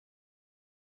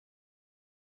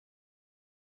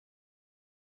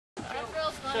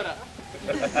Shut up.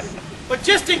 But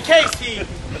just in case he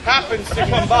happens to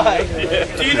come by,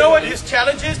 do you know what his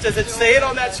challenge is? Does it say it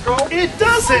on that scroll? It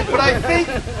doesn't, but I think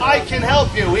I can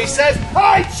help you. He says,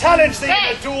 I challenge thee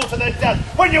in a duel to the death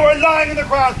when you are lying on the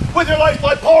ground with your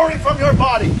lifeblood pouring from your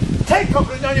body. Take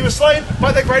company now you were slain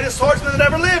by the greatest swordsman that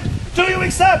ever lived. Do you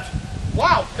accept?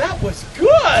 Wow, that was good!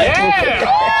 Yeah!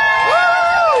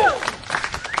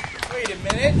 Wait a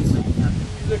minute.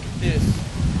 Look at this.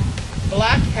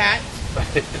 Black hat.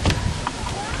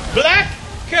 Black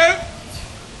coat.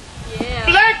 Yeah.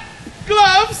 Black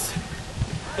gloves.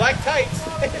 Black tights.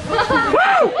 Woo!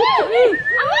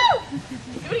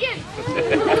 Do it again.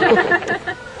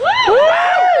 Woo!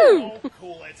 Oh,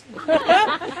 cool it.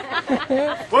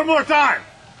 One more time.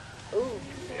 Ooh.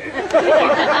 Do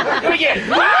it again.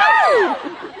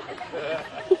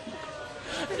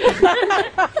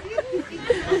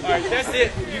 Alright, that's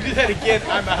it. You do that again,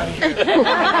 I'm out of here.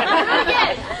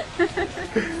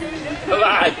 Come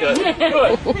on, good.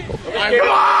 Come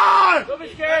on! Don't be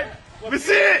scared. Let me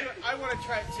see it. I want to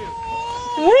try it too.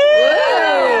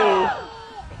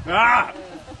 Ah!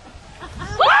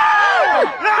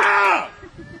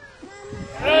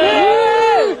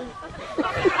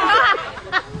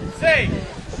 Say,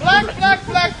 black.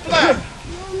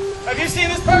 Have you seen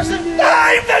this person?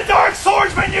 I'm the Dark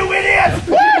Swordsman, you idiot!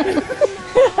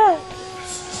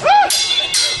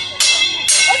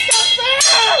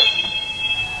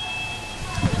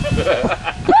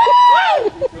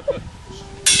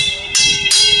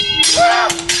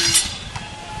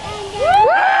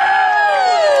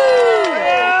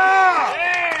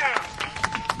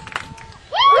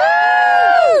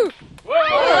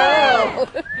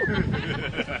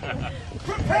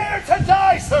 Prepare to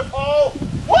die, Sir Paul!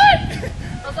 What?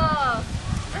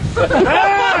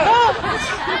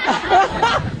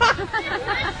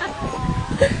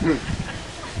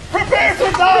 Prepare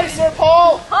to die, Sir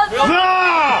Paul!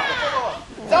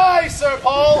 Die, Sir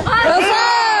Paul!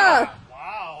 Wow!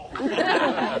 Do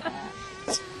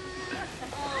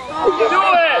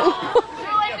it!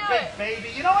 Big baby,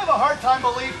 you know I have a hard time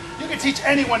believing you can teach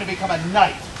anyone to become a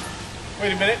knight.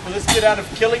 Wait a minute, will this get out of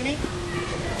killing me?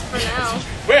 For now.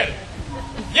 Well,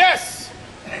 yes!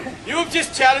 You have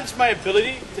just challenged my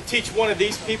ability to teach one of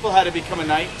these people how to become a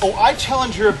knight. Oh, I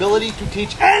challenge your ability to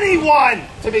teach anyone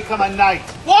to become a knight.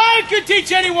 Well, I could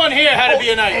teach anyone here how to be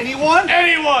a knight. Anyone?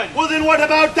 Anyone! Well, then what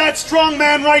about that strong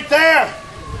man right there?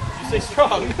 You say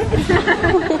strong.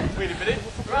 Wait a minute.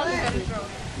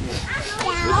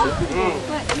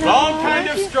 Wrong kind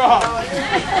of strong.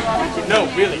 No,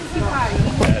 really.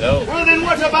 Well, then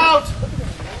what about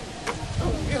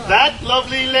that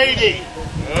lovely lady?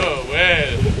 Oh,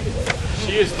 well.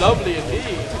 She is lovely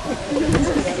indeed.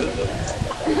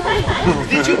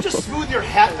 Did you just smooth your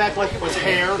hat back like it was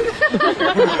hair?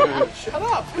 Shut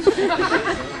up.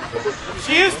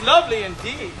 She is lovely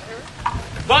indeed.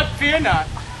 But fear not,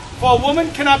 for a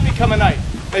woman cannot become a knight.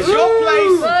 As your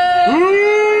place...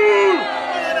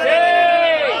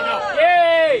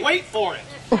 Yay! Wait for it.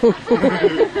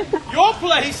 Your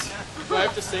place... Do I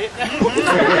have to say it now?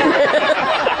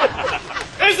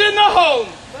 is in the home.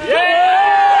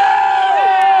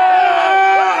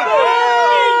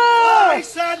 I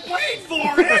said wait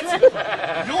for it.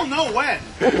 You'll know when.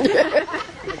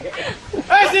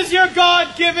 As is your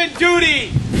God-given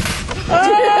duty.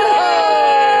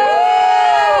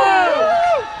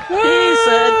 He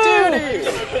said duty.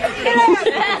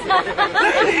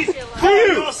 Ladies, calm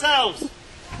yourselves.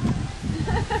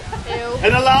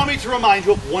 And allow me to remind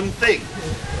you of one thing.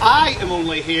 I am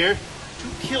only here to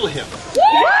kill him.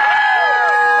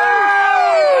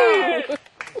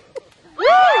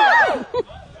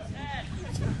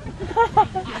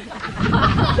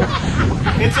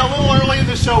 It's a little early in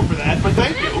the show for that, but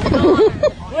thank you.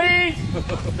 Please.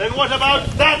 Then what about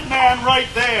that man right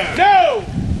there? No,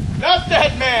 not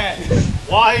that man.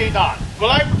 Why not? Well,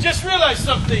 I just realized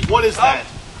something. What is that?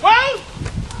 Well,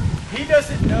 he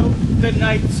doesn't know the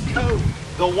Knight's Code.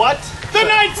 The what? The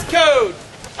Knight's Code!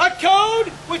 A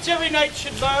code which every knight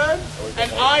should learn,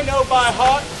 and I know by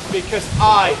heart because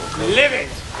I live it.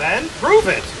 Then prove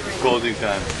it. Closing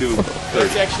time, 2:30.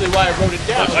 That's actually why I wrote it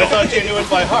down. I thought you knew it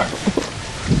by heart.